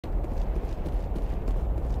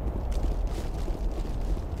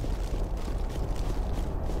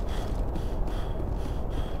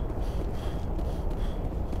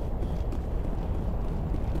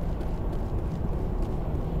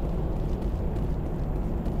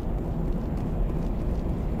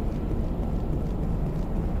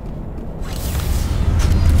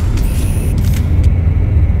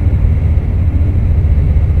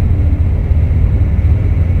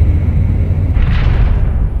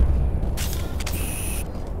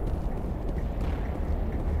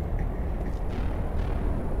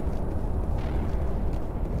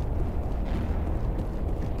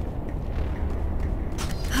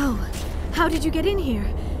did you get in here?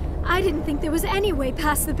 I didn't think there was any way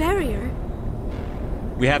past the barrier.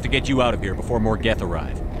 We have to get you out of here before more Geth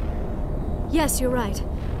arrive. Yes, you're right.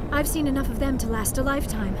 I've seen enough of them to last a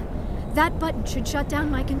lifetime. That button should shut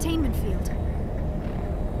down my containment field.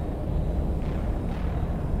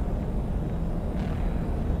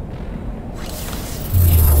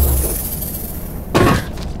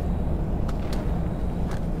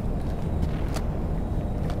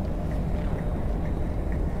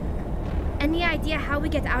 Any idea how we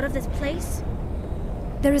get out of this place?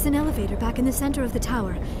 There is an elevator back in the center of the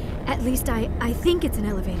tower. At least I think it's an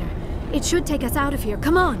elevator. It should take us out of here.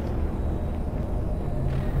 Come on!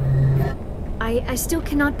 I still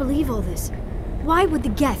cannot believe all this. Why would the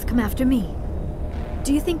Geth come after me?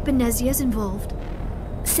 Do you think Benezia's involved?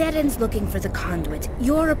 Seren's looking for the conduit.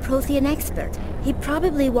 You're a Prothean expert. He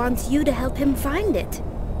probably wants you to help him find it.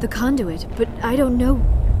 The conduit? But I don't know...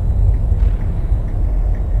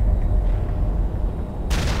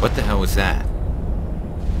 What the hell was that?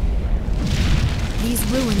 These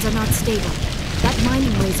ruins are not stable. That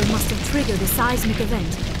mining laser must have triggered a seismic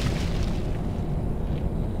event.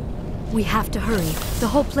 We have to hurry. The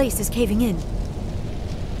whole place is caving in.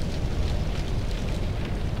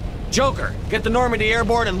 Joker, get the Normandy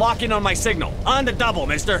airborne and lock in on my signal. On the double,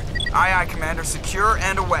 mister. Aye, aye, Commander. Secure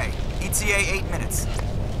and away. ETA 8 minutes.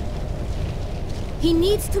 He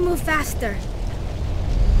needs to move faster.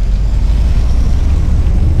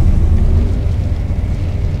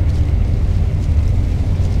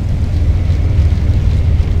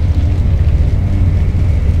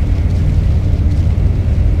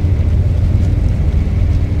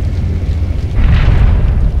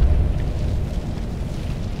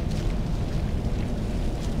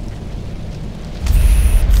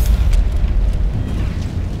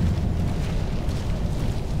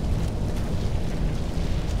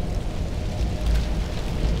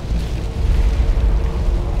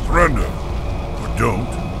 Surrender. Or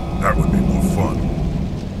don't. That would be more fun.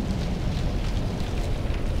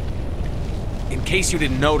 In case you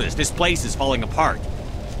didn't notice, this place is falling apart.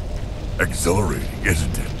 Exhilarating,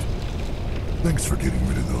 isn't it? Thanks for getting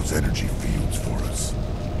rid of those energy fields for us.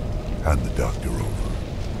 Hand the doctor over.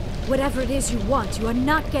 Whatever it is you want, you are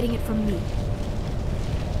not getting it from me.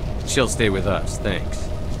 She'll stay with us, thanks.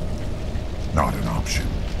 Not an option.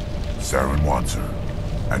 Saren wants her,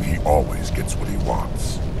 and he always gets what he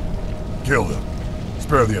wants. Kill him.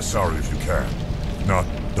 Spare the Asari if you can. If not,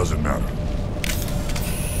 doesn't matter.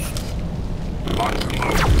 Lock them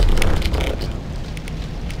up.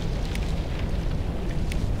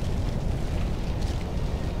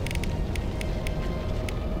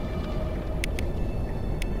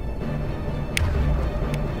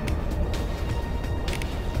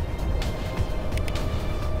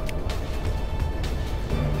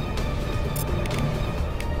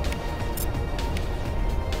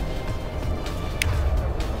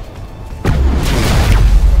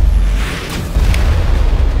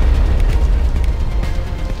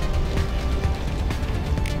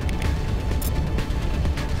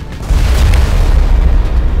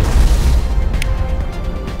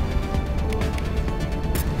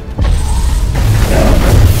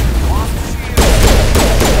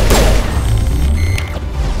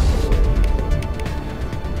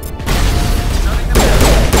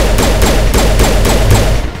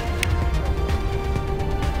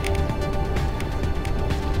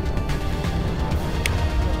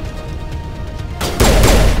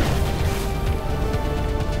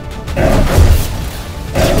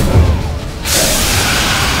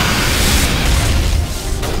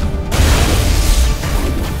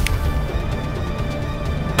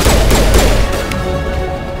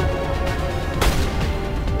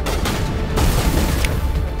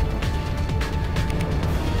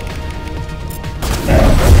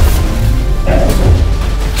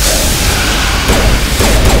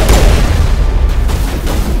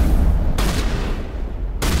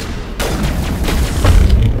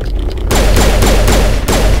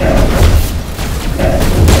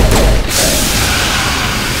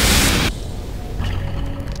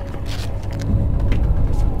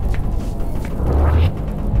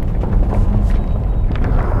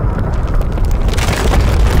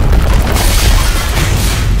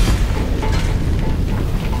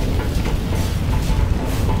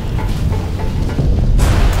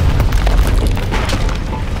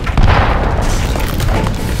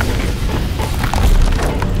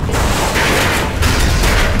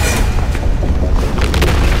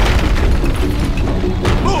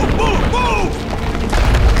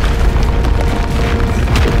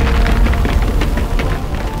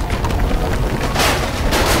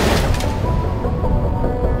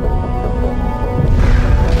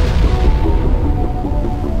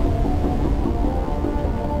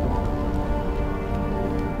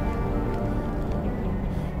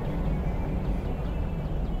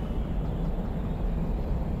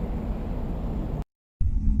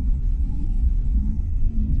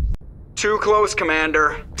 Too close,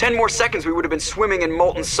 Commander. 10 more seconds we would have been swimming in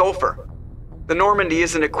molten sulfur. The Normandy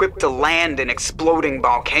isn't equipped to land in exploding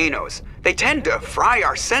volcanoes. They tend to fry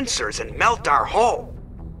our sensors and melt our hull.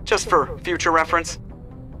 Just for future reference.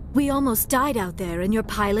 We almost died out there and your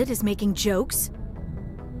pilot is making jokes?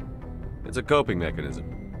 It's a coping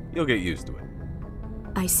mechanism. You'll get used to it.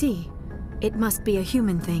 I see. It must be a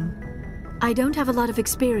human thing. I don't have a lot of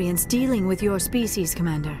experience dealing with your species,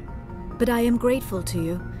 Commander. But I am grateful to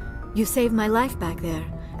you. You saved my life back there,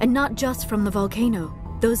 and not just from the volcano.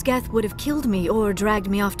 Those Geth would have killed me or dragged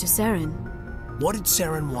me off to Saren. What did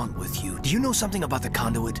Saren want with you? Do you know something about the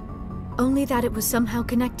conduit? Only that it was somehow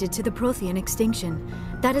connected to the Prothean extinction.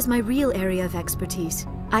 That is my real area of expertise.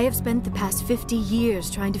 I have spent the past 50 years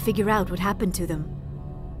trying to figure out what happened to them.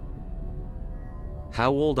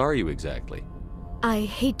 How old are you exactly? I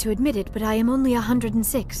hate to admit it, but I am only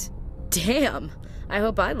 106. Damn! I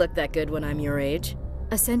hope I look that good when I'm your age.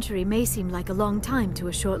 A century may seem like a long time to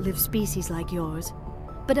a short-lived species like yours.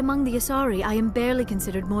 But among the Asari, I am barely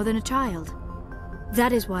considered more than a child.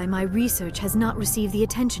 That is why my research has not received the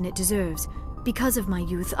attention it deserves. Because of my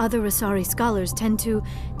youth, other Asari scholars tend to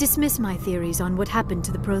dismiss my theories on what happened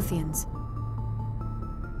to the Protheans.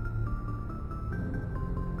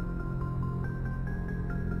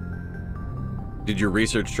 Did your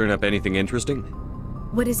research turn up anything interesting?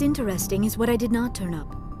 What is interesting is what I did not turn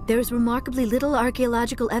up. There is remarkably little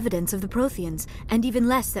archaeological evidence of the Protheans, and even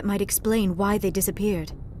less that might explain why they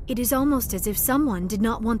disappeared. It is almost as if someone did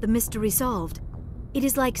not want the mystery solved. It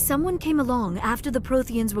is like someone came along after the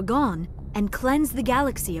Protheans were gone and cleansed the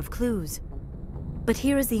galaxy of clues. But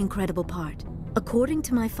here is the incredible part. According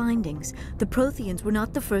to my findings, the Protheans were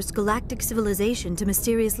not the first galactic civilization to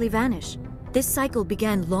mysteriously vanish. This cycle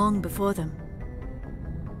began long before them.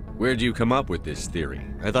 Where'd you come up with this theory?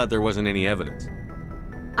 I thought there wasn't any evidence.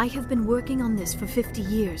 I have been working on this for 50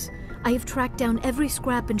 years. I have tracked down every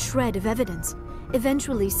scrap and shred of evidence.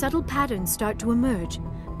 Eventually, subtle patterns start to emerge,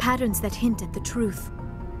 patterns that hint at the truth.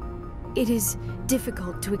 It is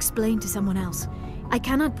difficult to explain to someone else. I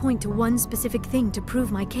cannot point to one specific thing to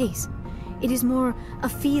prove my case. It is more a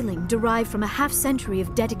feeling derived from a half-century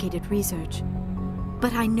of dedicated research.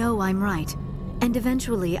 But I know I'm right, and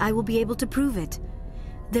eventually I will be able to prove it.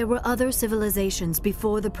 There were other civilizations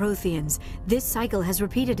before the Protheans. This cycle has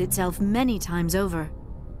repeated itself many times over.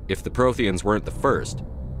 If the Protheans weren't the first,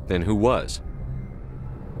 then who was?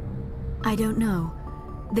 I don't know.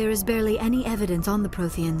 There is barely any evidence on the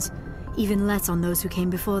Protheans, even less on those who came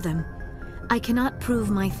before them. I cannot prove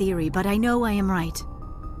my theory, but I know I am right.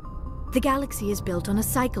 The galaxy is built on a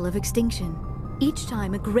cycle of extinction. Each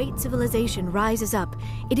time a great civilization rises up,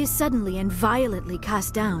 it is suddenly and violently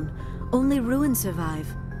cast down. Only ruins survive.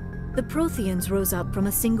 The Protheans rose up from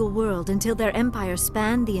a single world until their empire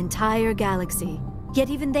spanned the entire galaxy. Yet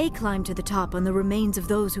even they climbed to the top on the remains of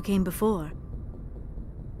those who came before.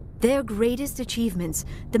 Their greatest achievements,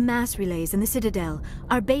 the mass relays and the Citadel,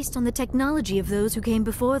 are based on the technology of those who came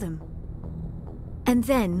before them. And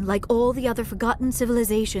then, like all the other forgotten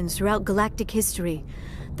civilizations throughout galactic history,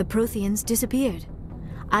 the Protheans disappeared.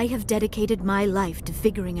 I have dedicated my life to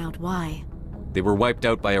figuring out why. They were wiped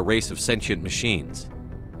out by a race of sentient machines.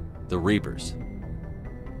 The Reapers.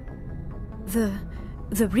 The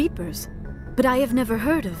Reapers? But I have never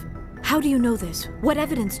heard of. How do you know this? What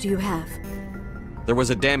evidence do you have? There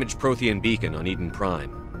was a damaged Prothean beacon on Eden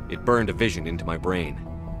Prime. It burned a vision into my brain.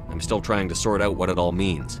 I'm still trying to sort out what it all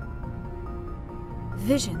means.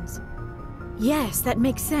 Visions. Yes, that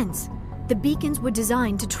makes sense. The beacons were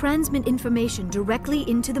designed to transmit information directly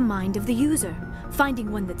into the mind of the user.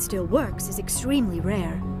 Finding one that still works is extremely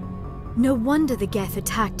rare. No wonder the Geth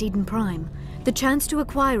attacked Eden Prime. The chance to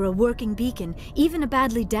acquire a working beacon, even a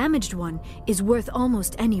badly damaged one, is worth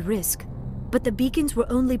almost any risk. But the beacons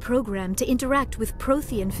were only programmed to interact with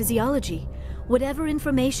Prothean physiology. Whatever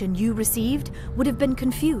information you received would have been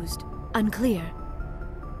confused, unclear.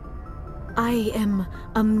 I am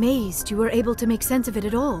amazed you were able to make sense of it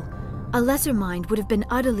at all. A lesser mind would have been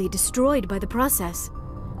utterly destroyed by the process.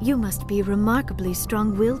 You must be remarkably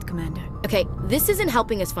strong-willed, Commander. Okay, this isn't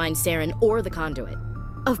helping us find Saren or the conduit.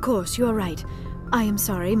 Of course, you are right. I am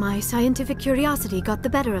sorry, my scientific curiosity got the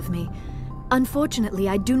better of me. Unfortunately,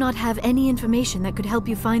 I do not have any information that could help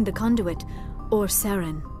you find the conduit, or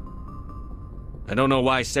Saren. I don't know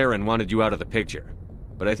why Saren wanted you out of the picture,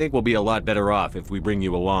 but I think we'll be a lot better off if we bring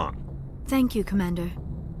you along. Thank you, Commander.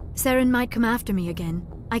 Saren might come after me again.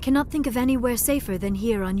 I cannot think of anywhere safer than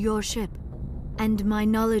here on your ship. And my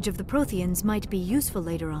knowledge of the Protheans might be useful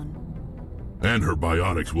later on. And her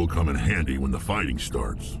biotics will come in handy when the fighting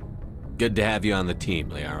starts. Good to have you on the team,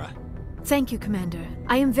 Liara. Thank you, Commander.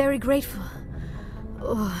 I am very grateful.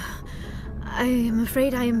 Oh, I am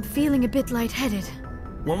afraid I am feeling a bit lightheaded.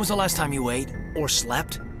 When was the last time you ate or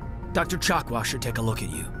slept? Dr. Chakwa should take a look at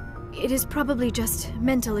you. It is probably just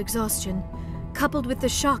mental exhaustion, coupled with the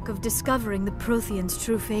shock of discovering the Prothean's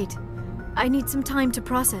true fate. I need some time to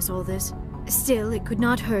process all this. Still, it could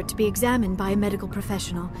not hurt to be examined by a medical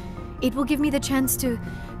professional. It will give me the chance to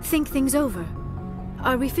think things over.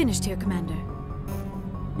 Are we finished here, Commander?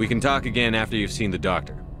 We can talk again after you've seen the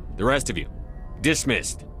doctor. The rest of you,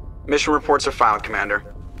 dismissed. Mission reports are filed,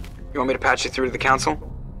 Commander. You want me to patch you through to the Council?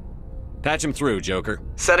 Patch him through, Joker.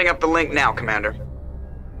 Setting up the link now, Commander.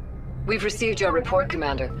 We've received your report,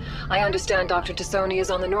 Commander. I understand Dr. Tassoni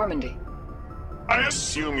is on the Normandy. I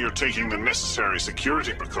assume you're taking the necessary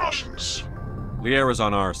security precautions. Liara's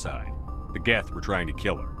on our side. The Geth were trying to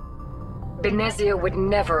kill her. Benezia would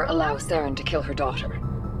never allow Saren to kill her daughter.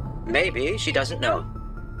 Maybe she doesn't know.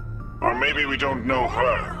 Or maybe we don't know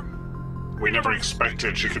her. We never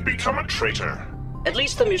expected she could become a traitor. At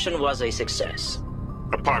least the mission was a success.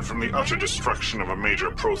 Apart from the utter destruction of a major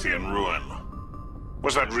Prothean ruin.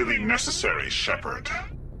 Was that really necessary, Shepard?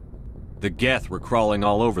 The Geth were crawling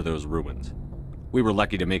all over those ruins. We were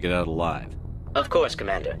lucky to make it out alive. Of course,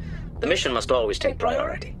 Commander. The mission must always take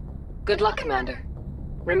priority. Good luck, Commander.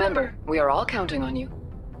 Remember, we are all counting on you.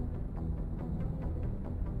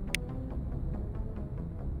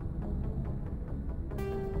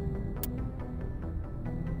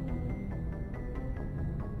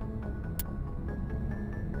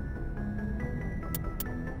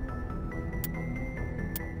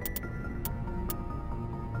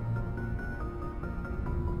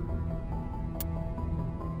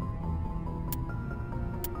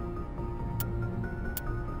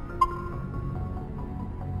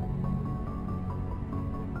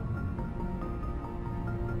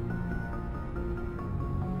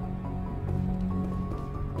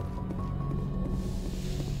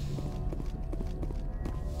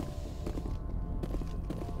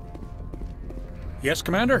 Yes,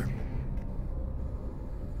 Commander?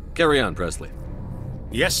 Carry on, Presley.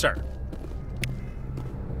 Yes, sir.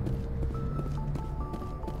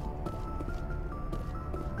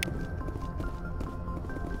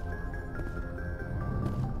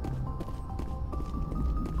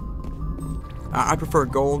 I prefer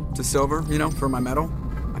gold to silver, you know, for my medal.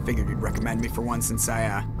 I figured you'd recommend me for one since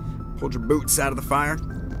I, pulled your boots out of the fire.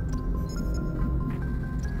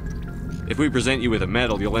 If we present you with a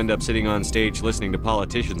medal, you'll end up sitting on stage listening to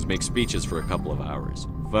politicians make speeches for a couple of hours.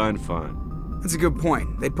 Fun, fun. That's a good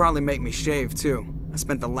point. They'd probably make me shave, too. I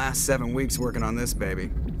spent the last 7 weeks working on this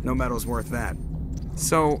baby. No medal's worth that.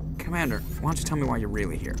 So, Commander, why don't you tell me why you're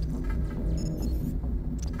really here?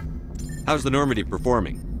 How's the Normandy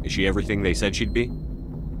performing? Is she everything they said she'd be?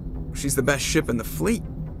 She's the best ship in the fleet.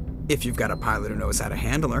 If you've got a pilot who knows how to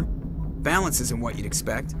handle her. Balance isn't what you'd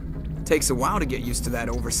expect. Takes a while to get used to that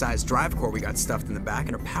oversized drive core we got stuffed in the back,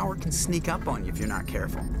 and her power can sneak up on you if you're not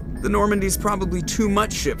careful. The Normandy's probably too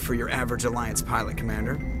much ship for your average Alliance pilot,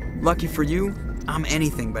 Commander. Lucky for you, I'm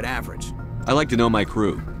anything but average. I like to know my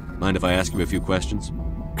crew. Mind if I ask you a few questions?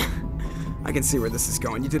 I can see where this is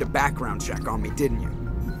going. You did a background check on me, didn't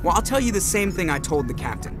you? Well, I'll tell you the same thing I told the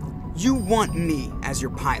captain. You want me as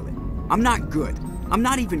your pilot. I'm not good. I'm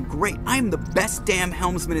not even great. I am the best damn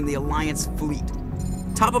helmsman in the Alliance fleet.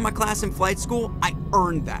 Top of my class in flight school, I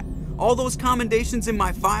earned that. All those commendations in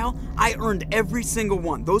my file, I earned every single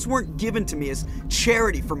one. Those weren't given to me as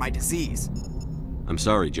charity for my disease. I'm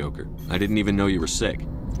sorry, Joker. I didn't even know you were sick.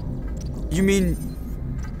 You mean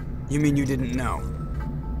you didn't know?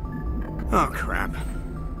 Oh, crap.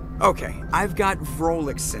 Okay, I've got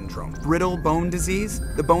Vrolich syndrome, brittle bone disease.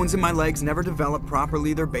 The bones in my legs never develop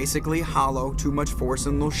properly. They're basically hollow, too much force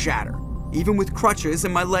and they'll shatter. Even with crutches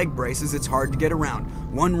and my leg braces, it's hard to get around.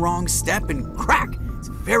 One wrong step and crack! It's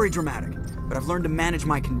very dramatic. But I've learned to manage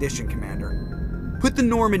my condition, Commander. Put the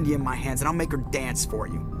Normandy in my hands and I'll make her dance for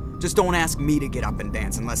you. Just don't ask me to get up and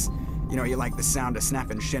dance unless, you know, you like the sound of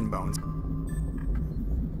snapping shin bones.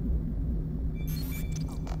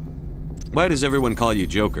 Why does everyone call you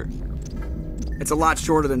Joker? It's a lot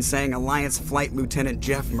shorter than saying Alliance Flight Lieutenant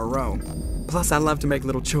Jeff Moreau. Plus, I love to make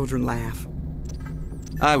little children laugh.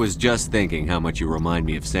 I was just thinking how much you remind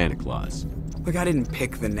me of Santa Claus. Look, I didn't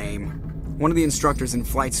pick the name. One of the instructors in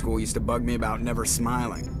flight school used to bug me about never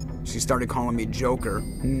smiling. She started calling me Joker,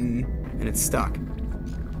 and it stuck.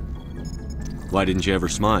 Why didn't you ever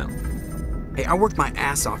smile? Hey, I worked my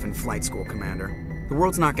ass off in flight school, Commander. The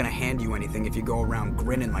world's not gonna hand you anything if you go around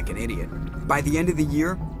grinning like an idiot. By the end of the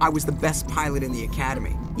year, I was the best pilot in the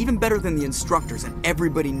academy, even better than the instructors, and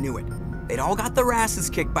everybody knew it. They'd all got their asses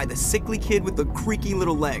kicked by the sickly kid with the creaky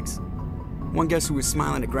little legs. One guess who was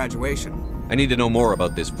smiling at graduation? I need to know more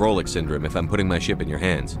about this Vrolik syndrome if I'm putting my ship in your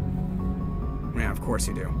hands. Yeah, of course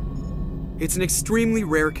you do. It's an extremely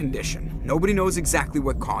rare condition. Nobody knows exactly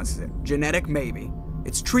what causes it. Genetic, maybe.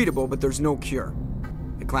 It's treatable, but there's no cure.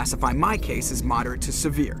 They classify my case as moderate to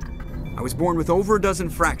severe. I was born with over a dozen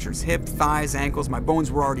fractures, hip, thighs, ankles. My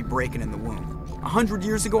bones were already breaking in the womb. 100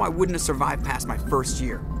 years ago, I wouldn't have survived past my first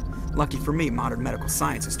year. Lucky for me, modern medical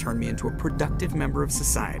science has turned me into a productive member of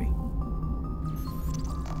society.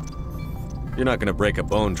 You're not gonna break a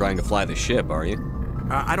bone trying to fly the ship, are you?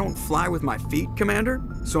 I don't fly with my feet, Commander,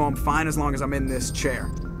 so I'm fine as long as I'm in this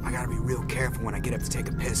chair. I gotta be real careful when I get up to take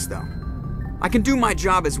a piss, though. I can do my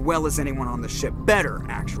job as well as anyone on the ship. Better,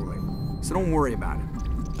 actually. So don't worry about it.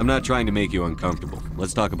 I'm not trying to make you uncomfortable.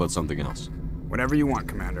 Let's talk about something else. Whatever you want,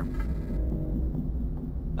 Commander.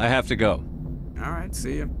 I have to go. All right,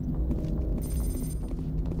 see ya.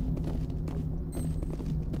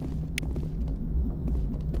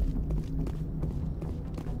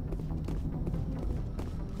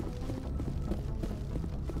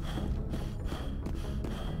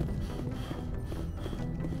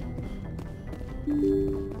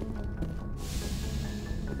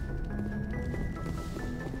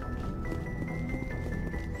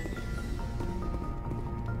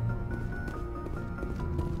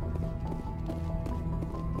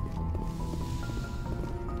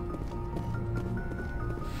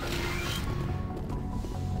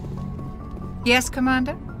 Yes,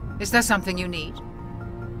 Commander? Is there something you need?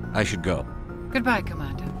 I should go. Goodbye,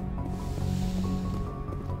 Commander.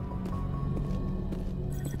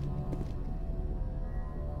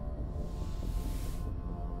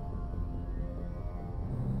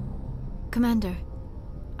 Commander,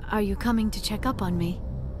 are you coming to check up on me?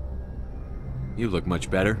 You look much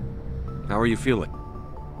better. How are you feeling?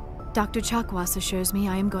 Dr. Chakwas assures me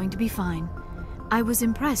I am going to be fine. I was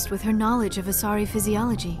impressed with her knowledge of Asari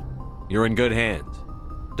physiology. You're in good hands.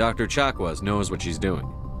 Dr. Chakwas knows what she's doing.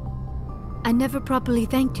 I never properly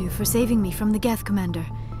thanked you for saving me from the Geth, Commander.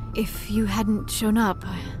 If you hadn't shown up,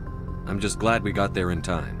 I'm just glad we got there in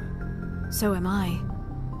time. So am I.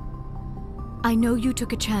 I know you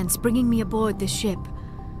took a chance bringing me aboard this ship.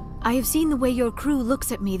 I have seen the way your crew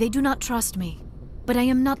looks at me. They do not trust me. But I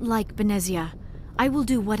am not like Benezia. I will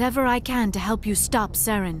do whatever I can to help you stop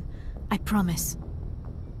Saren. I promise.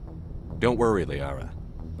 Don't worry, Liara.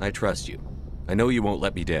 I trust you. I know you won't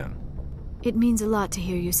let me down. It means a lot to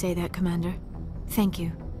hear you say that, Commander. Thank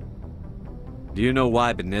you. Do you know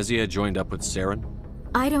why Benezia joined up with Saren?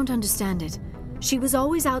 I don't understand it. She was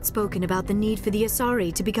always outspoken about the need for the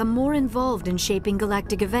Asari to become more involved in shaping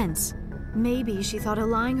galactic events. Maybe she thought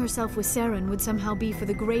allying herself with Saren would somehow be for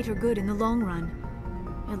the greater good in the long run.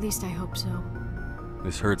 At least I hope so.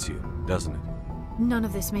 This hurts you, doesn't it? None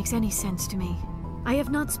of this makes any sense to me. I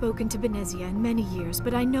have not spoken to Benezia in many years,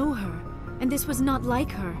 but I know her, and this was not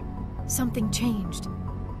like her. Something changed.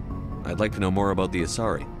 I'd like to know more about the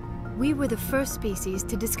Asari. We were the first species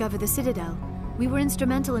to discover the Citadel. We were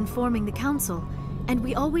instrumental in forming the Council, and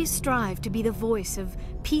we always strive to be the voice of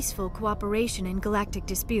peaceful cooperation in galactic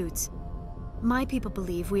disputes. My people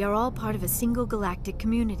believe we are all part of a single galactic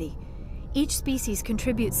community. Each species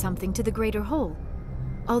contributes something to the greater whole.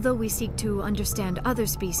 Although we seek to understand other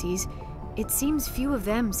species, it seems few of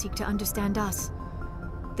them seek to understand us.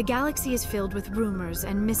 The galaxy is filled with rumors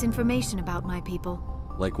and misinformation about my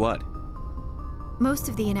people. Like what? Most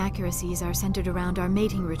of the inaccuracies are centered around our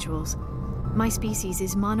mating rituals. My species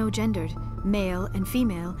is monogendered. Male and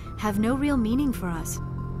female have no real meaning for us.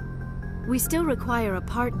 We still require a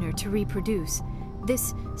partner to reproduce.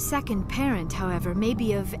 This second parent, however, may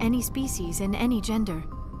be of any species and any gender.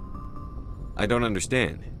 I don't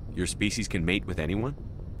understand. Your species can mate with anyone?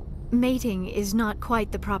 Mating is not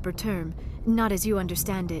quite the proper term, not as you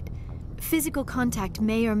understand it. Physical contact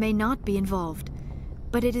may or may not be involved,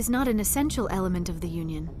 but it is not an essential element of the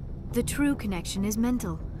union. The true connection is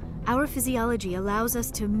mental. Our physiology allows us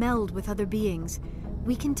to meld with other beings.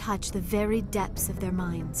 We can touch the very depths of their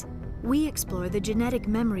minds. We explore the genetic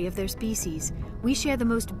memory of their species. We share the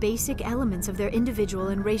most basic elements of their individual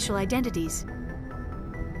and racial identities.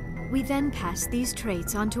 We then pass these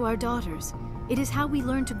traits on to our daughters. It is how we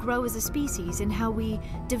learn to grow as a species and how we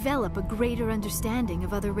develop a greater understanding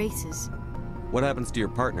of other races. What happens to your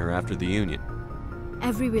partner after the union?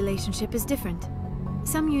 Every relationship is different.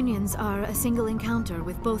 Some unions are a single encounter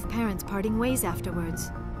with both parents parting ways afterwards.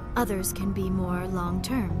 Others can be more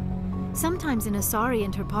long-term. Sometimes an Asari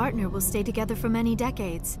and her partner will stay together for many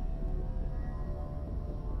decades.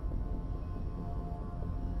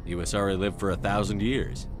 You Asari live for 1,000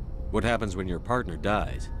 years. What happens when your partner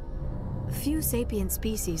dies? Few sapient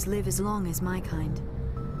species live as long as my kind.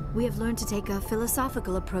 We have learned to take a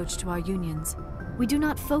philosophical approach to our unions. We do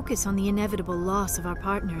not focus on the inevitable loss of our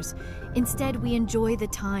partners. Instead, we enjoy the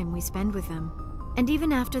time we spend with them. And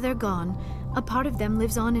even after they're gone, a part of them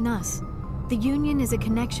lives on in us. The union is a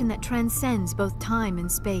connection that transcends both time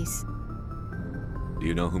and space. Do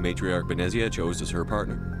you know who Matriarch Benezia chose as her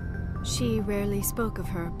partner? She rarely spoke of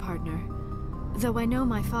her partner. Though I know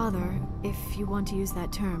my father, if you want to use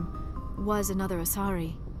that term, was another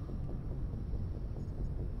Asari.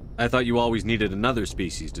 I thought you always needed another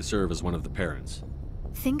species to serve as one of the parents.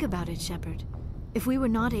 Think about it, Shepard. If we were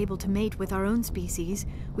not able to mate with our own species,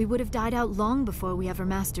 we would have died out long before we ever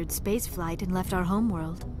mastered spaceflight and left our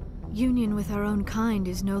homeworld. Union with our own kind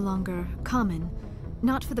is no longer common,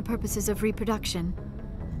 not for the purposes of reproduction.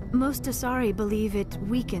 Most Asari believe it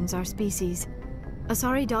weakens our species.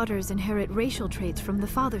 Asari daughters inherit racial traits from the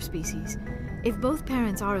father species. If both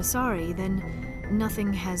parents are Asari, then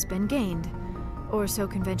nothing has been gained, or so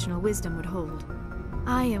conventional wisdom would hold.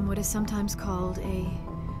 I am what is sometimes called a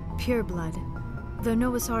pureblood. Though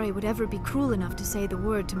no Asari would ever be cruel enough to say the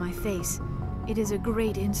word to my face, it is a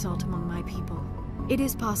great insult among my people. It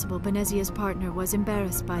is possible Benezia's partner was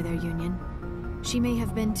embarrassed by their union. She may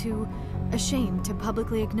have been too ashamed to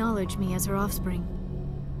publicly acknowledge me as her offspring.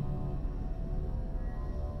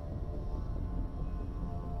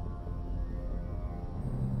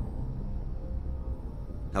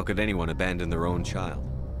 How could anyone abandon their own child?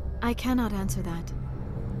 I cannot answer that.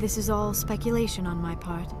 This is all speculation on my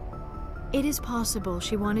part. It is possible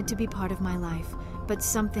she wanted to be part of my life, but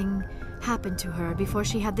something happened to her before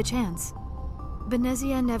she had the chance.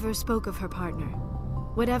 Benezia never spoke of her partner.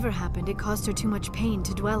 Whatever happened, it caused her too much pain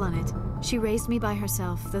to dwell on it. She raised me by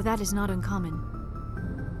herself, though that is not uncommon.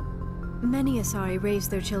 Many Asari raise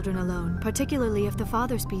their children alone, particularly if the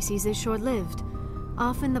father species is short-lived.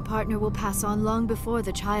 Often the partner will pass on long before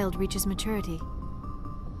the child reaches maturity.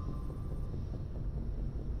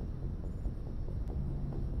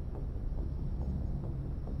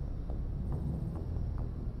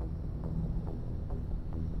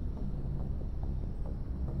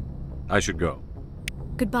 I should go.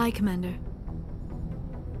 Goodbye, Commander.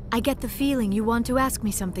 I get the feeling you want to ask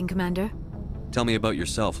me something, Commander. Tell me about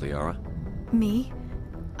yourself, Liara. Me?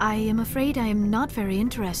 I am afraid I am not very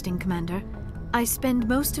interesting, Commander. I spend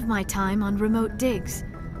most of my time on remote digs,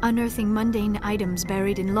 unearthing mundane items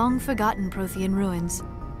buried in long-forgotten Prothean ruins.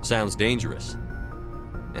 Sounds dangerous.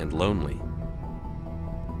 And lonely.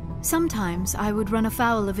 Sometimes I would run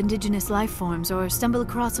afoul of indigenous life forms or stumble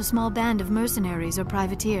across a small band of mercenaries or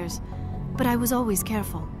privateers, but I was always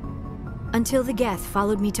careful. Until the Geth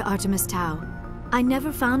followed me to Artemis Tau, I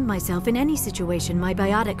never found myself in any situation my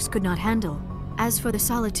biotics could not handle. As for the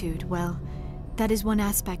solitude, well, that is one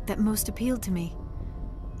aspect that most appealed to me.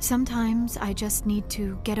 Sometimes I just need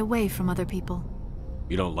to get away from other people.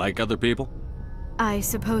 You don't like other people? I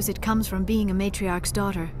suppose it comes from being a matriarch's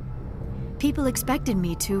daughter. People expected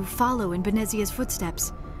me to follow in Benezia's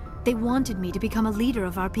footsteps. They wanted me to become a leader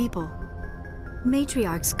of our people.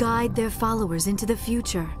 Matriarchs guide their followers into the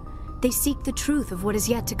future. They seek the truth of what is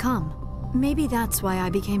yet to come. Maybe that's why I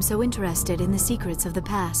became so interested in the secrets of the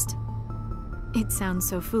past. It sounds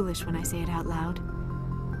so foolish when I say it out loud.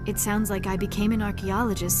 It sounds like I became an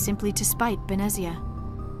archaeologist simply to spite Benezia.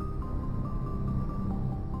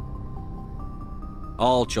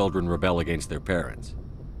 All children rebel against their parents.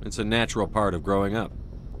 It's a natural part of growing up.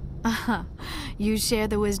 Aha, you share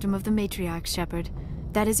the wisdom of the matriarch, Shepard.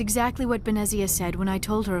 That is exactly what Benezia said when I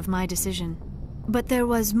told her of my decision. But there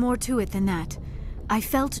was more to it than that. I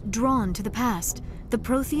felt drawn to the past. The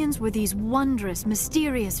Protheans were these wondrous,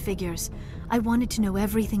 mysterious figures. I wanted to know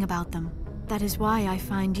everything about them. That is why I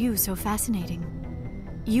find you so fascinating.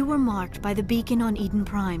 You were marked by the beacon on Eden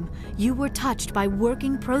Prime. You were touched by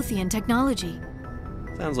working Prothean technology.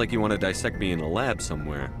 Sounds like you want to dissect me in a lab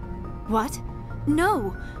somewhere. What?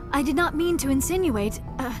 No! I did not mean to insinuate.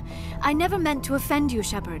 I never meant to offend you,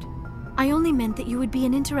 Shepard. I only meant that you would be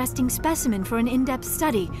an interesting specimen for an in-depth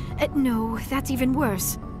study. No, that's even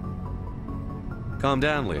worse. Calm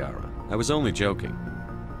down, Liara. I was only joking.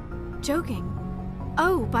 Joking?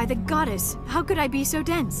 Oh, by the goddess, how could I be so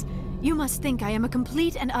dense? You must think I am a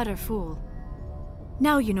complete and utter fool.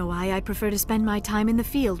 Now you know why I prefer to spend my time in the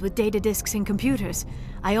field with data disks and computers.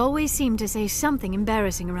 I always seem to say something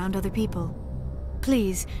embarrassing around other people.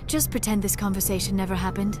 Please, just pretend this conversation never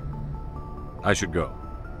happened. I should go.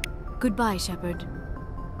 Goodbye, Shepard.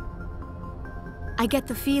 I get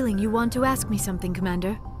the feeling you want to ask me something,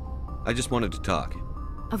 Commander. I just wanted to talk.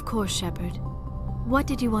 Of course, Shepard. What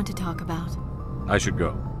did you want to talk about? I should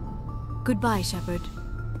go. Goodbye, Shepard.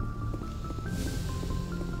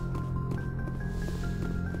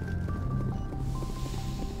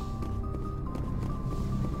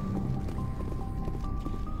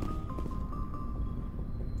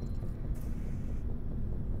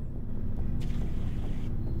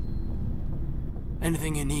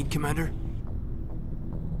 Anything you need, Commander?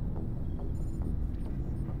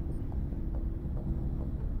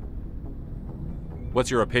 What's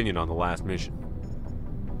your opinion on the last mission?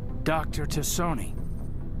 Dr. Tassoni.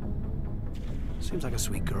 Seems like a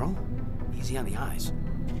sweet girl. Easy on the eyes.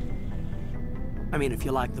 I mean, if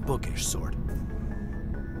you like the bookish sort.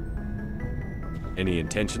 Any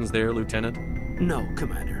intentions there, Lieutenant? No,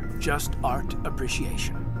 Commander. Just art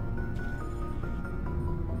appreciation.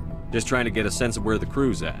 Just trying to get a sense of where the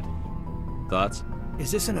crew's at. Thoughts?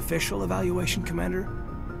 Is this an official evaluation, Commander?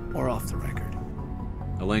 Or off the record?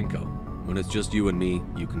 Alenko, when it's just you and me,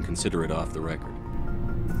 you can consider it off the record.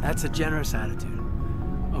 That's a generous attitude.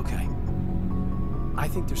 Okay. I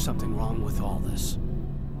think there's something wrong with all this.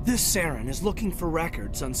 This Saren is looking for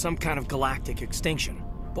records on some kind of galactic extinction,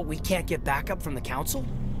 but we can't get backup from the Council?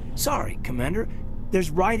 Sorry, Commander. There's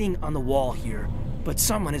writing on the wall here, but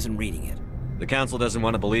someone isn't reading it. The Council doesn't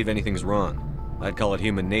want to believe anything's wrong. I'd call it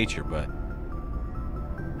human nature, but...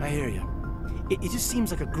 I hear you. It just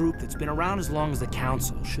seems like a group that's been around as long as the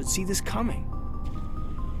Council should see this coming.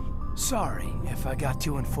 Sorry if I got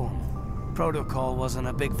too informal. Protocol wasn't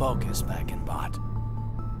a big focus back in Bot.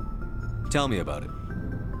 Tell me about it.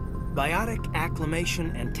 Biotic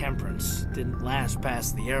acclimation and temperance didn't last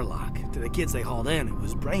past the airlock. To the kids they hauled in, it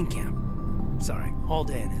was brain camp. Sorry,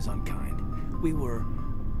 hauled in is unkind. We were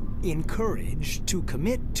encouraged to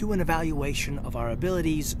commit to an evaluation of our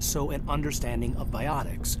abilities so an understanding of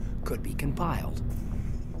biotics could be compiled.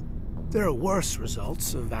 There are worse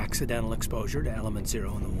results of accidental exposure to Element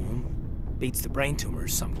Zero in the womb. Beats the brain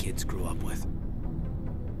tumors some kids grew up with.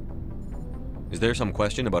 Is there some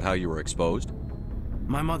question about how you were exposed?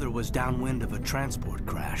 My mother was downwind of a transport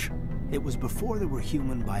crash. It was before there were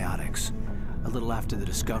human biotics, a little after the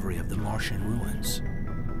discovery of the Martian ruins.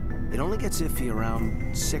 It only gets iffy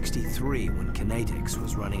around 63 when Kinetics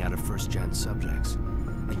was running out of first-gen subjects.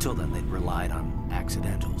 Until then, they'd relied on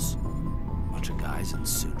accidentals. A bunch of guys in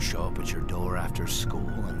suits show up at your door after school,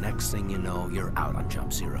 and next thing you know, you're out on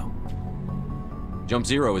Jump Zero. Jump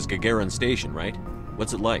Zero is Gagarin Station, right?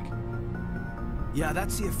 What's it like? Yeah,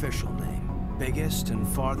 that's the official name. Biggest and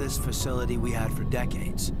farthest facility we had for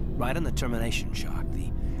decades. Right on the termination shock,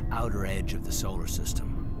 the outer edge of the solar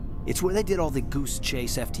system. It's where they did all the Goose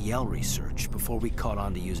Chase FTL research before we caught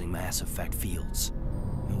on to using mass effect fields.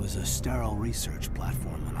 It was a sterile research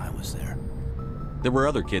platform when I was there. There were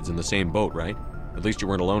other kids in the same boat, right? At least you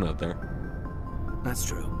weren't alone out there. That's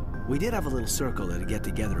true. We did have a little circle that'd get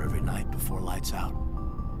together every night before lights out.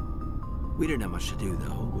 We didn't have much to do,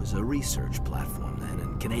 though. It was a research platform then,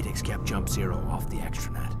 and Kinetics kept Jump Zero off the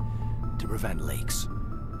extranet to prevent leaks.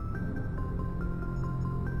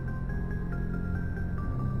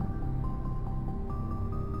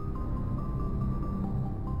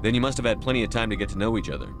 Then you must have had plenty of time to get to know each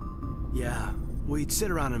other. Yeah, we'd sit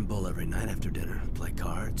around and bull every night after dinner, play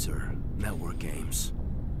cards or network games.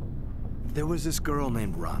 There was this girl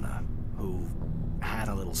named Rana, who had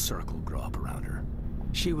a little circle grow up around her.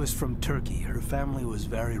 She was from Turkey. Her family was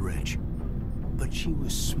very rich. But she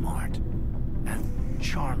was smart and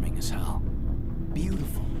charming as hell.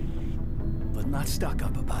 Beautiful, but not stuck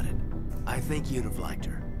up about it. I think you'd have liked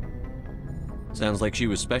her. Sounds like she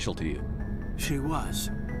was special to you. She was.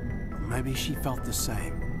 Maybe she felt the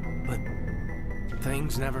same. But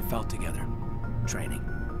things never felt together. Training,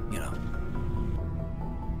 you know.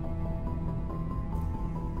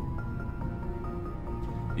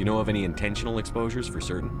 You know of any intentional exposures for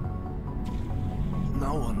certain?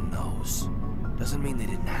 No one knows. Doesn't mean they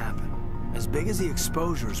didn't happen. As big as the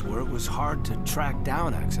exposures were, it was hard to track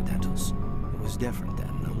down accidentals. It was different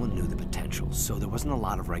then. No one knew the potential, so there wasn't a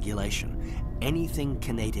lot of regulation. Anything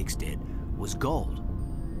Kinetics did was gold.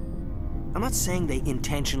 I'm not saying they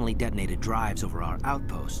intentionally detonated drives over our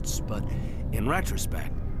outposts, but in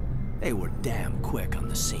retrospect, they were damn quick on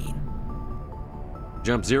the scene.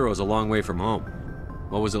 Jump Zero is a long way from home.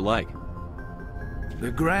 What was it like?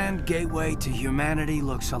 The Grand Gateway to Humanity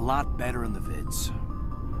looks a lot better in the vids.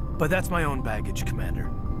 But that's my own baggage,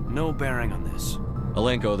 Commander. No bearing on this.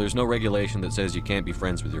 Alenko, there's no regulation that says you can't be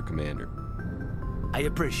friends with your commander. I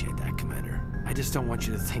appreciate that, Commander. I just don't want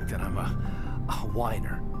you to think that I'm a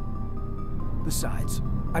whiner. Besides,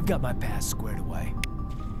 I've got my past squared away.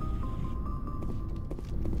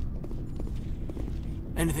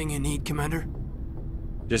 Anything you need, Commander?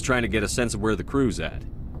 Just trying to get a sense of where the crew's at.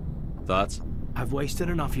 Thoughts? I've wasted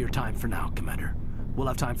enough of your time for now, Commander. We'll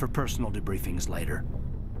have time for personal debriefings later.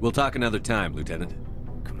 We'll talk another time, Lieutenant.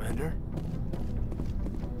 Commander?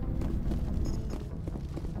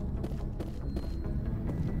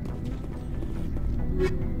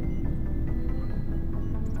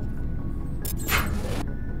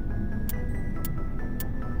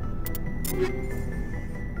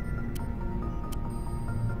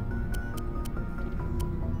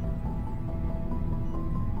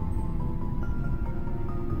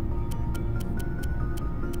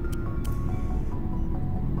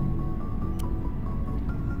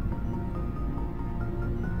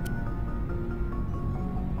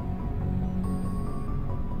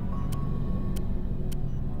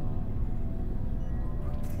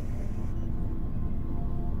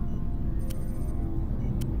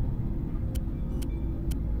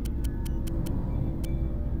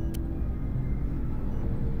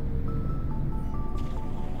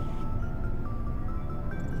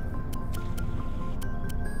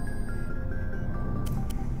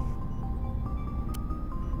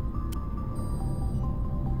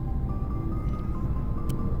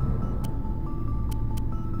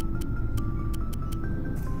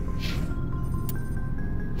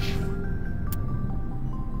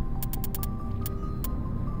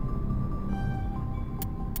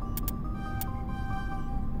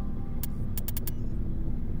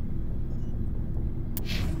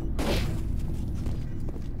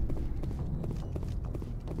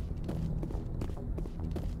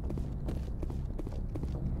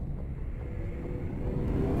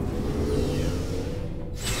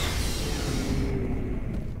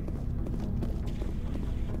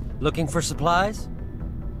 Looking for supplies?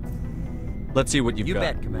 Let's see what you've got. You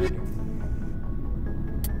bet, Commander.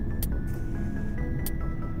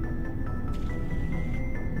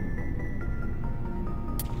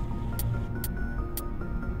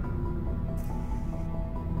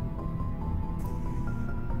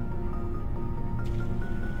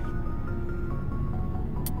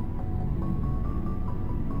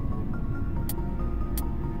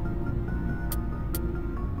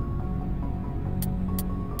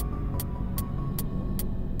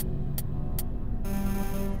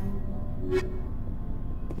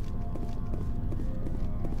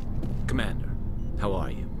 Commander, how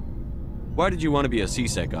are you? Why did you want to be a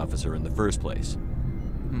CSEC officer in the first place?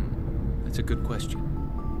 That's a good question.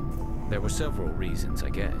 There were several reasons, I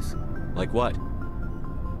guess. Like what?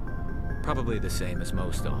 Probably the same as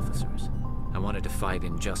most officers. I wanted to fight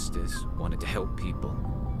injustice, wanted to help people.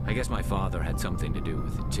 I guess my father had something to do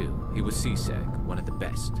with it too. He was CSEC, one of the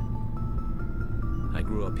best. I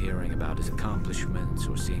grew up hearing about his accomplishments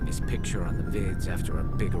or seeing his picture on the vids after a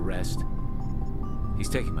big arrest. He's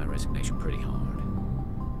taking my resignation pretty hard.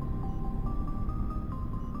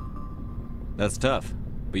 That's tough,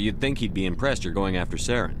 but you'd think he'd be impressed you're going after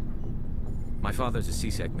Saren. My father's a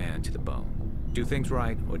CSEC man to the bone. Do things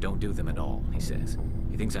right or don't do them at all, he says.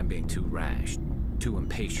 He thinks I'm being too rash, too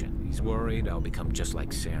impatient. He's worried I'll become just like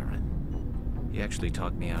Saren. He actually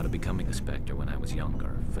talked me out of becoming a Spectre when I was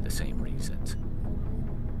younger, for the same reasons.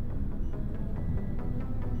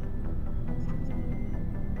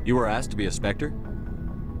 You were asked to be a Spectre?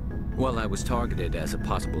 Well, I was targeted as a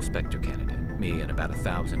possible Spectre candidate, me and about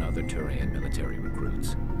 1,000 other Turian military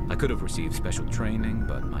recruits. I could have received special training,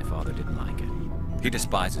 but my father didn't like it. He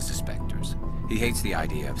despises the Spectres. He hates the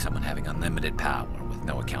idea of someone having unlimited power with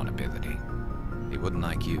no accountability. He wouldn't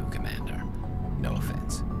like you, Commander. No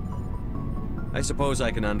offense. I suppose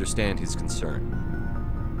I can understand his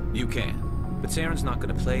concern. You can, but Saren's not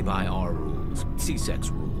going to play by our rules, CSEC's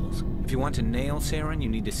rules. If you want to nail Saren, you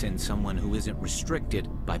need to send someone who isn't restricted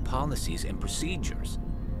by policies and procedures.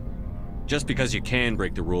 Just because you can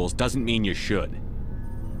break the rules doesn't mean you should.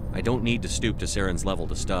 I don't need to stoop to Saren's level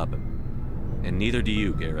to stop him. And neither do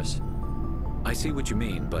you, Garrus. I see what you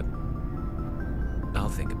mean, but I'll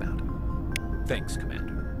think about it. Thanks,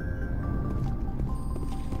 Commander.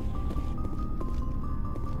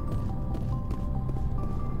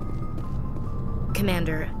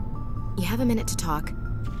 Commander, you have a minute to talk?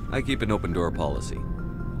 I keep an open door policy.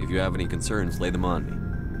 If you have any concerns, lay them on me.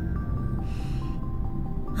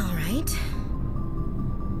 All right.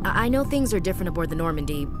 I know things are different aboard the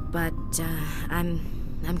Normandy, but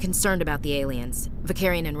I'm concerned about the aliens,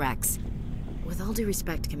 Vicarian and Rex. With all due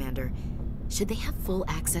respect, Commander, should they have full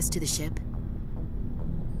access to the ship?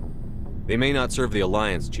 They may not serve the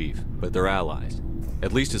Alliance, Chief, but they're allies.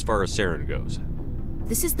 At least as far as Saren goes.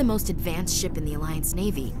 This is the most advanced ship in the Alliance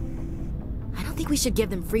Navy. I don't think we should give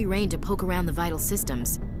them free rein to poke around the vital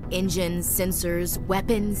systems. Engines, sensors,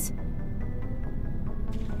 weapons.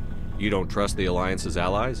 You don't trust the Alliance's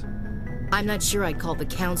allies? I'm not sure I'd call the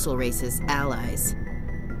Council races allies.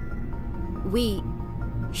 We,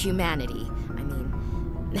 humanity, I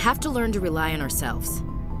mean, have to learn to rely on ourselves.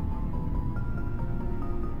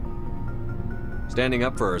 Standing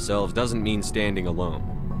up for ourselves doesn't mean standing alone.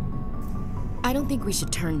 I don't think we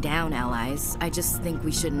should turn down allies. I just think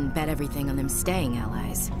we shouldn't bet everything on them staying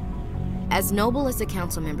allies. As noble as the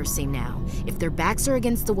council members seem now, if their backs are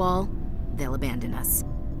against the wall, they'll abandon us.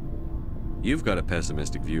 You've got a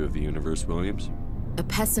pessimistic view of the universe, Williams. A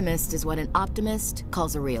pessimist is what an optimist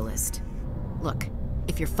calls a realist. Look,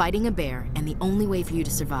 if you're fighting a bear and the only way for you to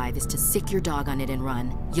survive is to sick your dog on it and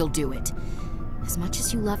run, you'll do it. As much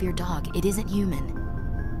as you love your dog, it isn't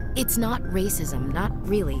human. It's not racism, not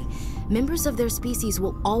really. Members of their species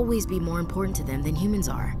will always be more important to them than humans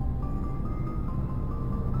are.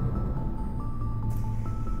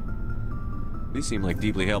 These seem like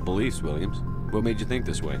deeply held beliefs, Williams. What made you think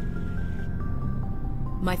this way?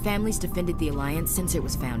 My family's defended the Alliance since it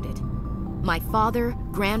was founded. My father,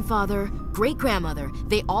 grandfather, great-grandmother,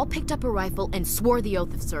 they all picked up a rifle and swore the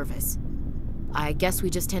oath of service. I guess we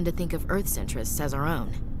just tend to think of Earth's interests as our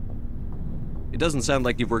own. It doesn't sound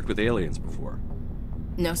like you've worked with aliens before.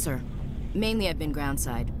 No, sir. Mainly I've been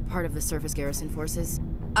groundside, part of the surface garrison forces.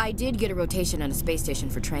 I did get a rotation on a space station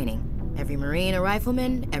for training. Every Marine a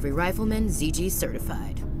rifleman, every rifleman ZG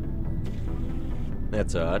certified.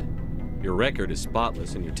 That's odd. Your record is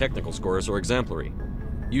spotless and your technical scores are exemplary.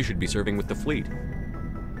 You should be serving with the fleet.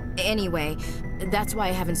 Anyway, that's why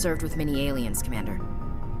I haven't served with many aliens, Commander.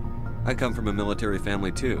 I come from a military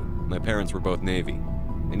family too. My parents were both Navy.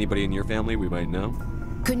 Anybody in your family we might know?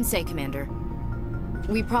 Couldn't say, Commander.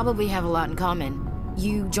 We probably have a lot in common.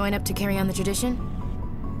 You join up to carry on the tradition?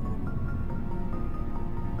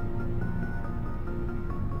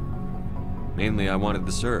 Mainly I wanted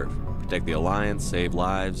to serve. Protect the Alliance, save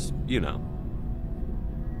lives, you know.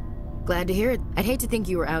 Glad to hear it. I'd hate to think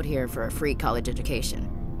you were out here for a free college education.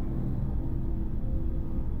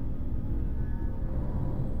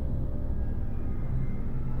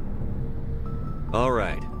 All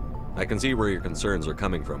right. I can see where your concerns are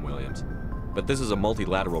coming from, Williams. But this is a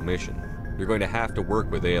multilateral mission. You're going to have to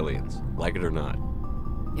work with aliens, like it or not.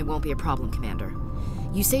 It won't be a problem, Commander.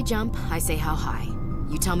 You say jump, I say how high.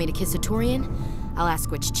 You tell me to kiss a Turian, I'll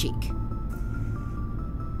ask which cheek.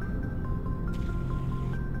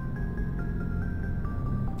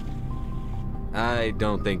 I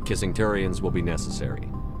don't think kissing Turians will be necessary.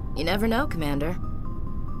 You never know, Commander.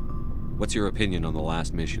 What's your opinion on the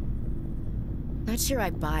last mission? Not sure I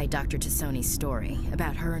buy Dr. Tassoni's story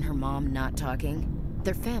about her and her mom not talking.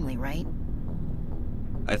 They're family, right?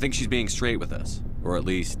 I think she's being straight with us. Or at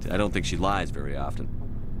least, I don't think she lies very often.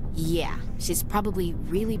 Yeah, she's probably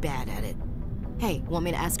really bad at it. Hey, want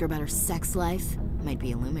me to ask her about her sex life? Might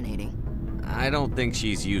be illuminating. I don't think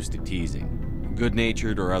she's used to teasing.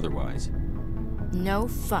 Good-natured or otherwise. No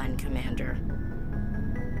fun, Commander.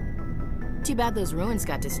 Too bad those ruins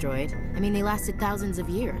got destroyed. I mean, they lasted thousands of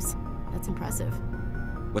years. That's impressive.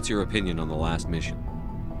 What's your opinion on the last mission?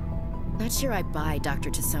 Not sure I buy Dr.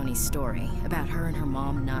 Tassoni's story about her and her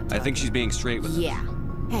mom not talking. I think she's being straight with us. Yeah.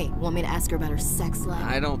 Hey, want me to ask her about her sex life?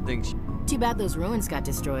 I don't think she... Too bad those ruins got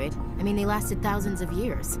destroyed. I mean, they lasted thousands of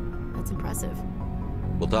years. That's impressive.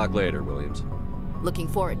 We'll talk later, Williams. Looking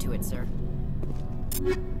forward to it, sir.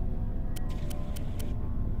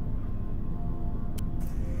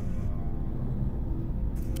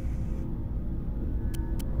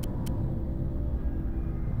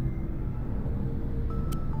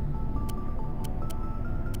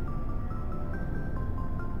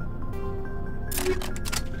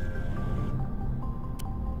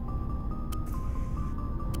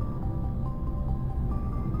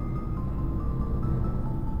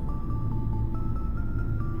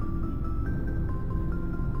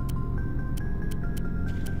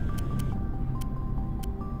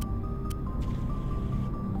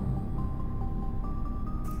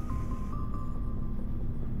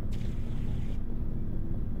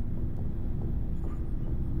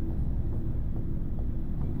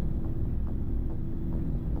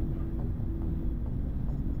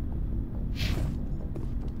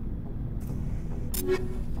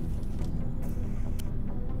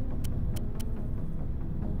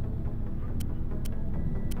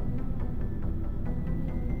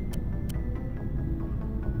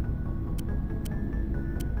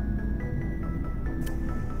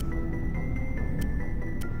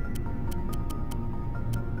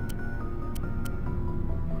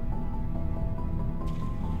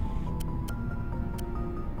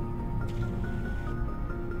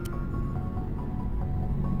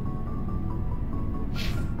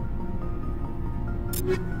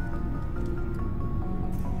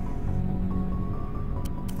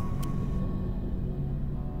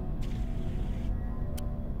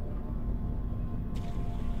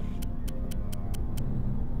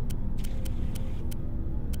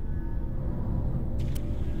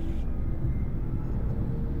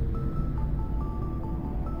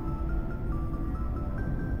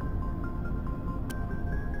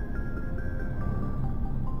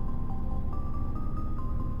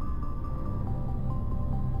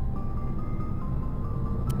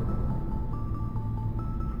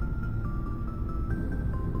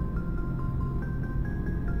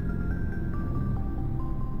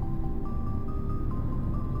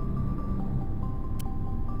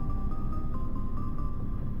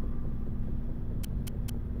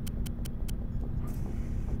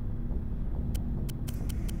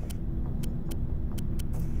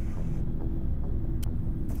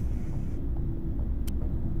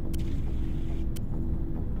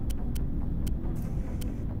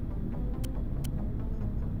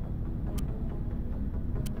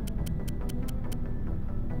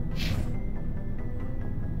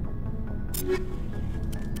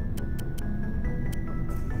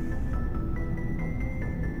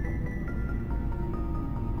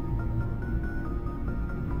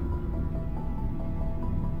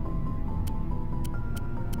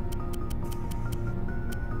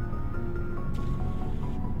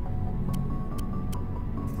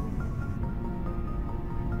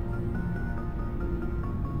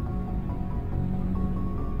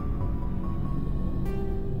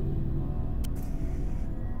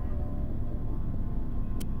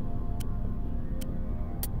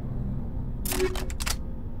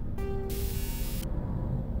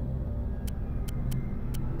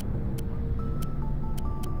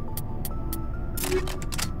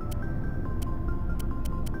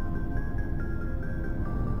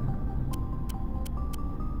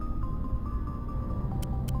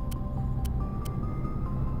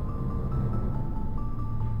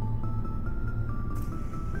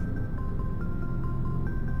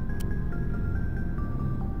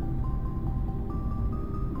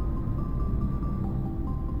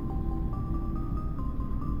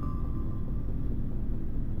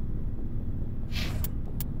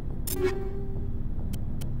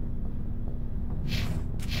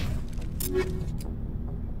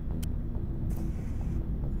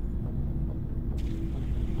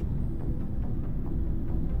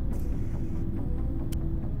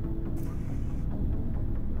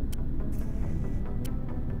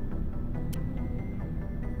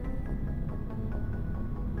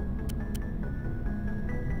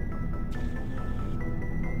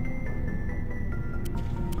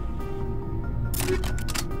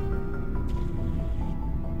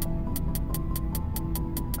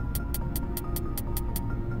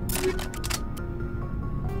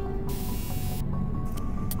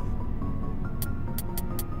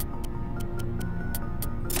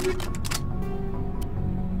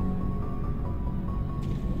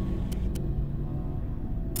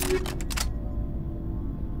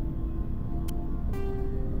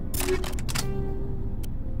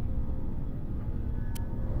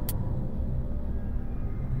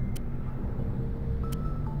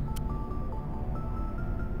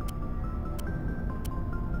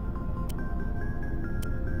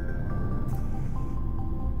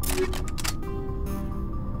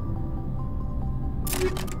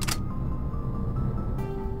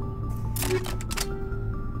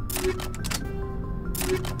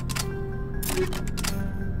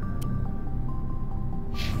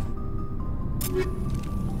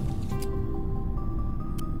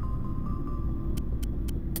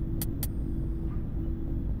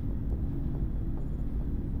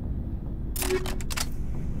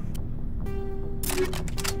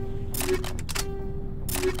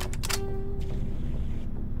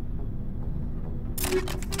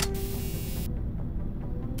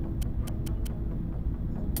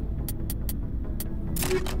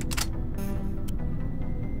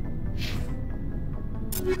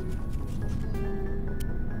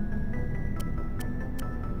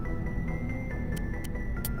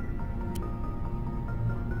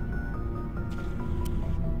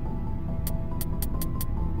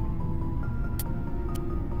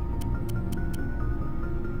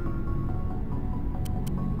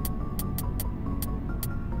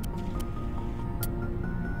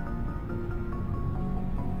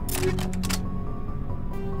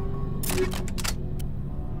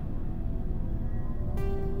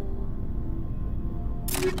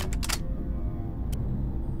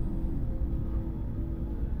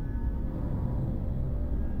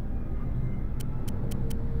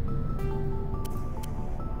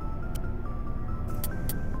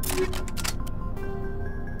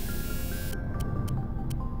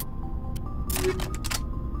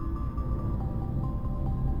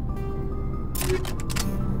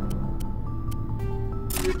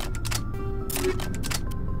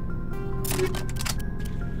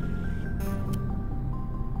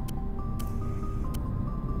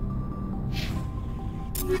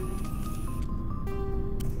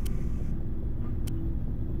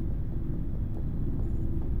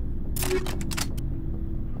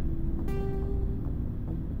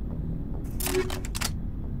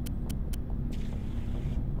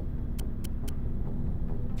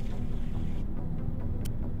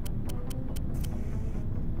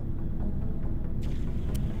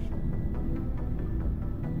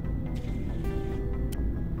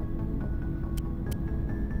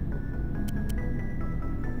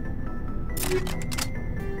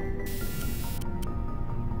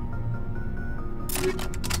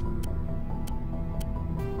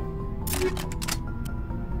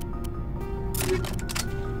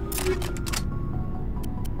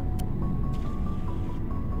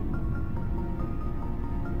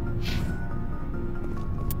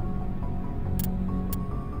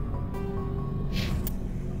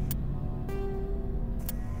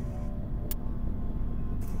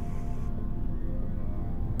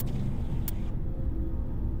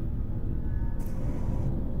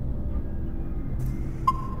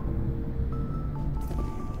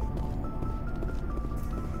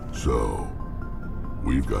 So,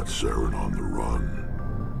 we've got Saren on the run.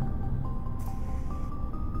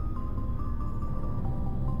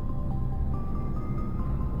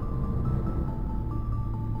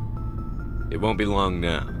 It won't be long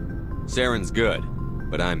now. Saren's good,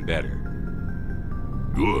 but I'm better.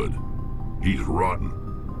 Good? He's rotten.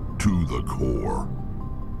 To the core.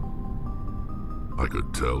 I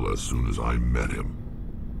could tell as soon as I met him.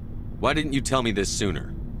 Why didn't you tell me this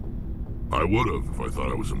sooner? I would've if I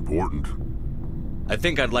thought it was important. I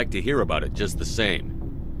think I'd like to hear about it just the same.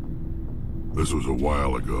 This was a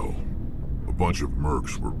while ago. A bunch of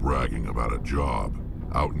mercs were bragging about a job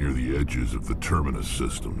out near the edges of the Terminus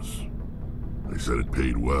systems. They said it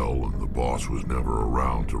paid well and the boss was never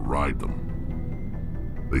around to ride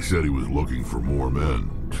them. They said he was looking for more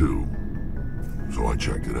men, too. So I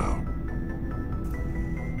checked it out.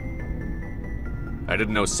 I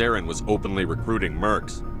didn't know Saren was openly recruiting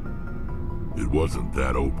mercs. It wasn't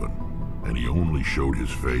that open, and he only showed his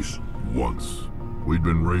face once. We'd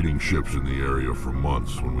been raiding ships in the area for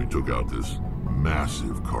months when we took out this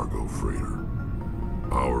massive cargo freighter.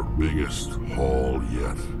 Our biggest haul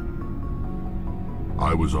yet.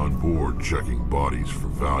 I was on board checking bodies for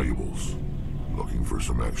valuables, looking for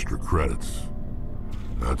some extra credits.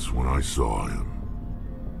 That's when I saw him.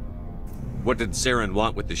 What did Saren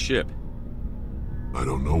want with the ship? I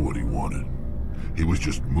don't know what he wanted. He was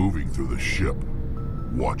just moving through the ship,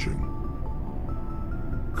 watching.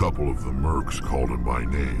 A couple of the mercs called him by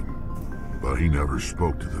name, but he never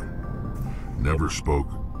spoke to them. Never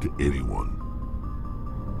spoke to anyone.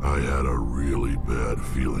 I had a really bad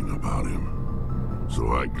feeling about him,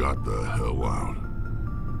 so I got the hell out.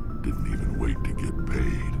 Didn't even wait to get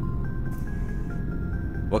paid.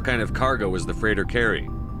 What kind of cargo was the freighter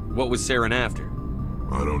carrying? What was Saren after?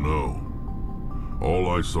 I don't know. All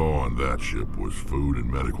I saw on that ship was food and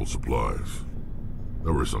medical supplies.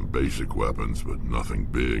 There were some basic weapons, but nothing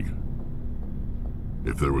big.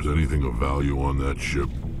 If there was anything of value on that ship,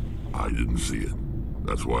 I didn't see it.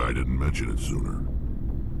 That's why I didn't mention it sooner.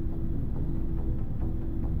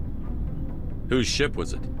 Whose ship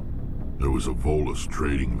was it? It was a Volus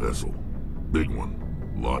trading vessel. Big one.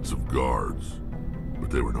 Lots of guards. But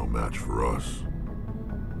they were no match for us.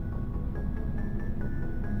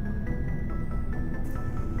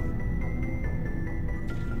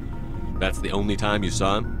 That's the only time you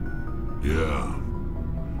saw him? Yeah.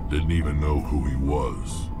 Didn't even know who he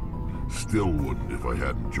was. Still wouldn't if I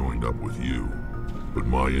hadn't joined up with you. But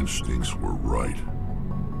my instincts were right.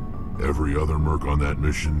 Every other merc on that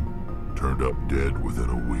mission turned up dead within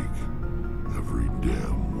a week. Every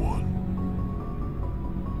damn one.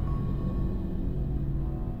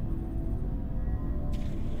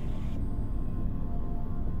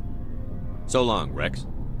 So long, Rex.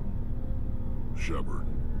 Shepard.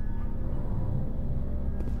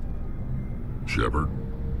 Shepard?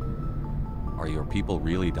 Are your people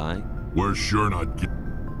really dying? We're sure not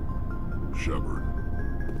Shepard.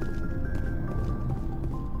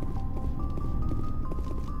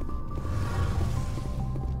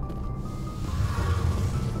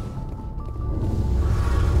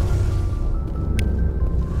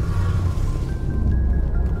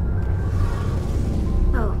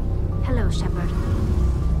 Oh, hello, Shepard.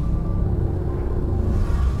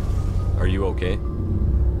 Are you okay?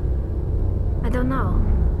 I don't know.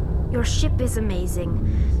 Your ship is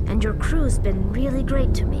amazing, and your crew's been really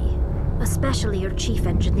great to me, especially your chief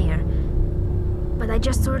engineer. But I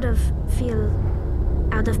just sort of feel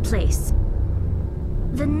out of place.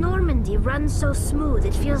 The Normandy runs so smooth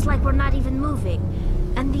it feels like we're not even moving,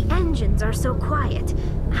 and the engines are so quiet.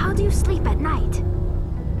 How do you sleep at night?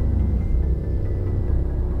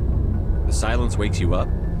 The silence wakes you up?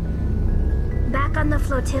 Back on the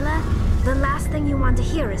flotilla, the last thing you want to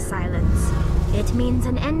hear is silence. It means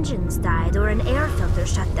an engine's died or an air filter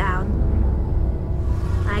shut down.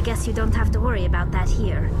 I guess you don't have to worry about that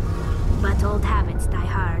here. But old habits die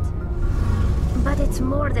hard. But it's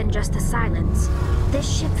more than just the silence. This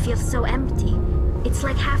ship feels so empty. It's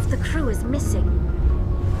like half the crew is missing.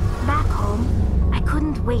 Back home, I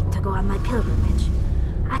couldn't wait to go on my pilgrimage.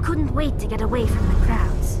 I couldn't wait to get away from the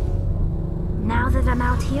crowds. Now that I'm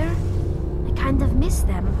out here, I kind of miss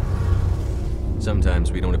them.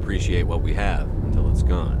 Sometimes we don't appreciate what we have until it's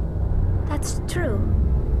gone. That's true.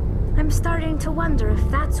 I'm starting to wonder if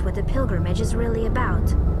that's what the pilgrimage is really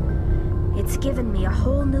about. It's given me a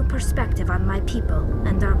whole new perspective on my people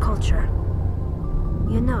and our culture.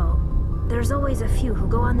 You know, there's always a few who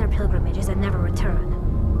go on their pilgrimages and never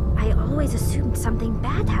return. I always assumed something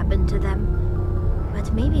bad happened to them,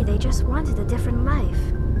 but maybe they just wanted a different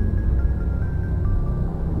life.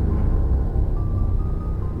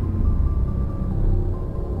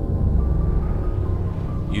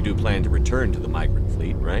 You do plan to return to the migrant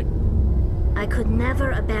fleet, right? I could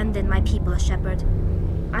never abandon my people, Shepard.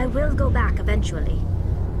 I will go back eventually,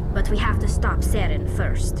 but we have to stop Saren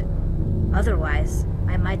first. Otherwise,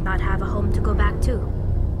 I might not have a home to go back to.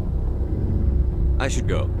 I should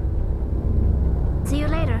go. See you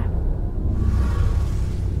later.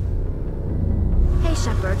 Hey,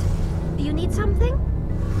 Shepard. You need something?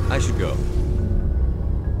 I should go.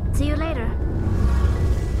 See you later.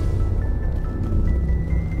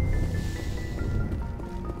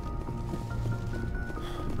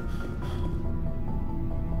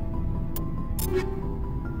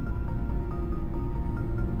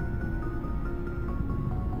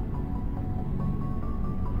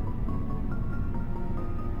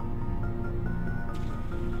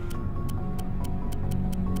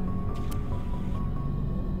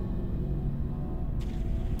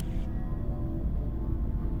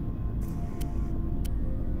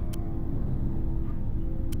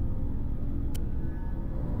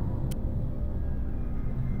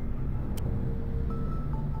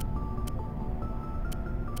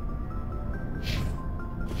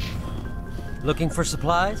 Looking for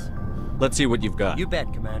supplies? Let's see what you've got. You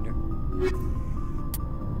bet, Commander.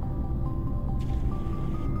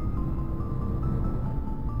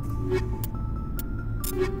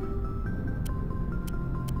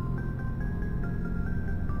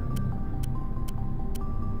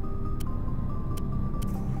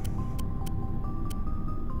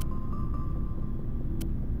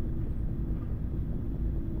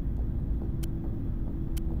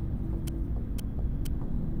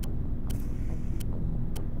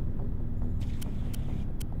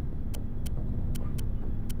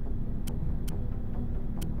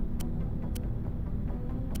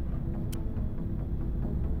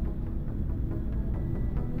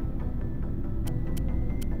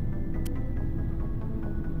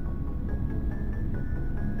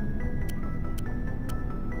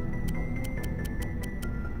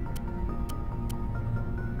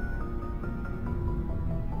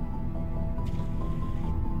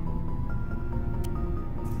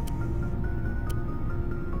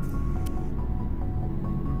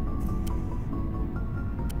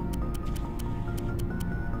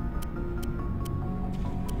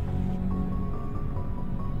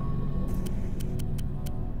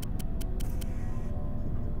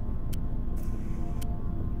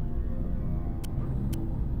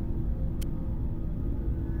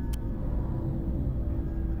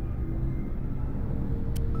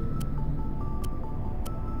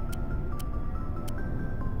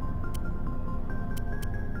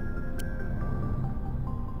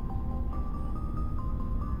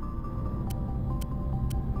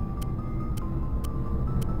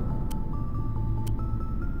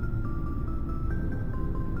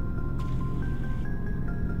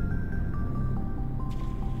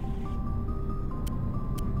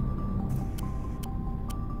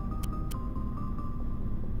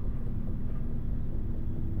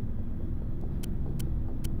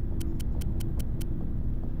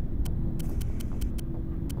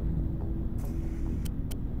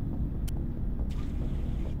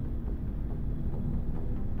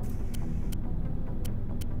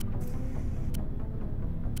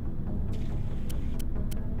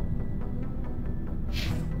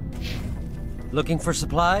 Looking for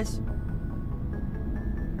supplies?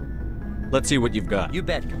 Let's see what you've got. You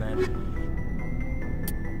bet, Commander.